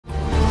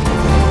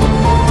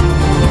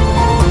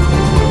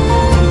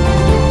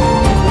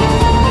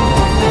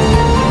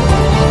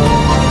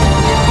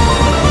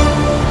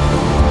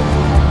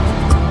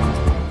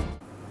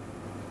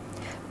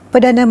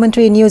Perdana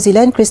Menteri New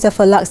Zealand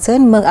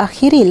Luxon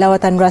mengakhiri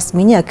lawatan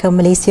rasminya ke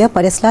Malaysia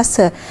pada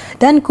Selasa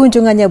dan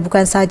kunjungannya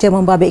bukan sahaja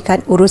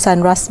membabitkan urusan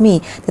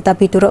rasmi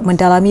tetapi turut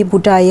mendalami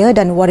budaya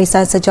dan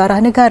warisan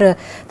sejarah negara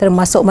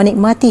termasuk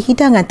menikmati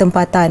hidangan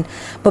tempatan.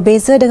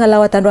 Berbeza dengan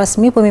lawatan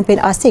rasmi pemimpin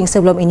asing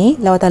sebelum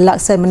ini, lawatan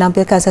Luxon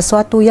menampilkan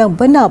sesuatu yang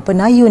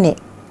benar-benar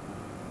unik.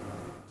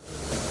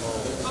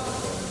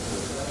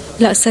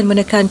 Luxon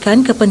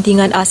menekankan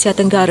kepentingan Asia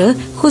Tenggara,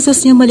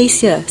 khususnya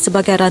Malaysia,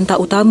 sebagai rantak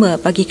utama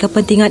bagi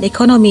kepentingan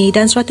ekonomi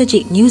dan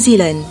strategik New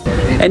Zealand.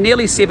 And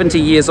nearly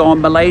 70 years on,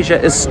 Malaysia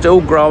is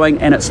still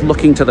growing and it's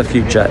looking to the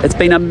future. It's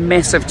been a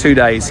massive 2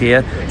 days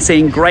here,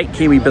 seeing great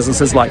Kiwi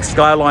businesses like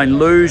Skyline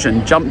Luge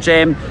and Jump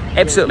Jam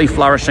absolutely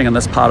flourishing in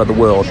this part of the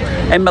world.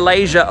 And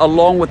Malaysia,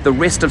 along with the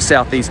rest of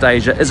Southeast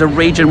Asia, is a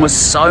region with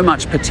so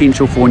much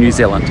potential for New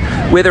Zealand.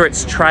 Whether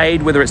it's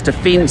trade, whether it's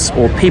defence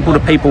or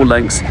people-to-people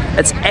links,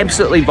 it's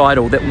absolutely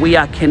vital that we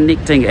are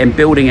connecting and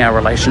building our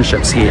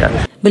relationships here.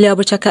 Beliau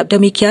bercakap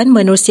demikian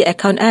menerusi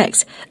akaun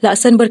X.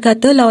 Luxon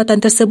berkata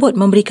lawatan tersebut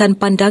memberikan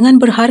pandangan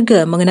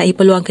berharga mengenai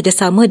peluang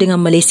kerjasama dengan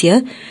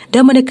Malaysia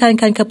dan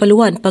menekankan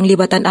keperluan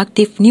penglibatan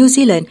aktif New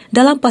Zealand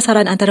dalam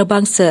pasaran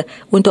antarabangsa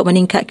untuk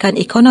meningkatkan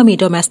ekonomi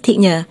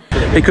domestiknya.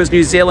 Because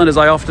New Zealand, as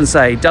I often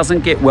say,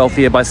 doesn't get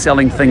wealthier by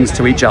selling things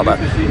to each other.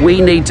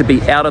 We need to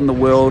be out in the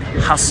world,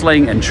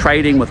 hustling and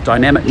trading with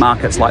dynamic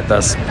markets like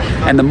this.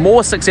 And the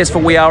more successful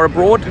we are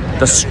abroad,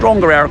 the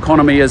stronger our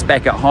economy is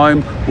back at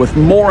home, with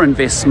more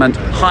investment,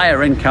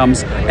 higher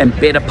incomes and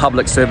better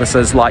public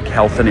services like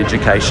health and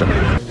education.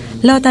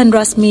 Lawatan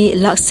rasmi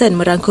Luxon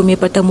merangkumi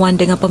pertemuan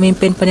dengan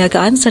pemimpin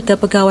perniagaan serta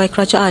pegawai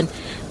kerajaan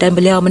dan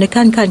beliau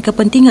menekankan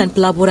kepentingan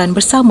pelaburan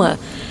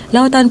bersama.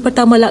 Lawatan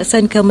pertama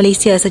Luxon ke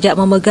Malaysia sejak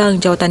memegang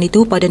jawatan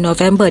itu pada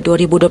November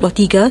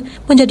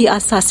 2023 menjadi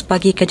asas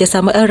bagi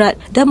kerjasama erat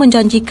dan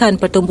menjanjikan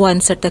pertumbuhan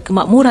serta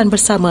kemakmuran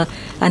bersama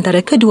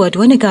antara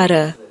kedua-dua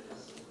negara.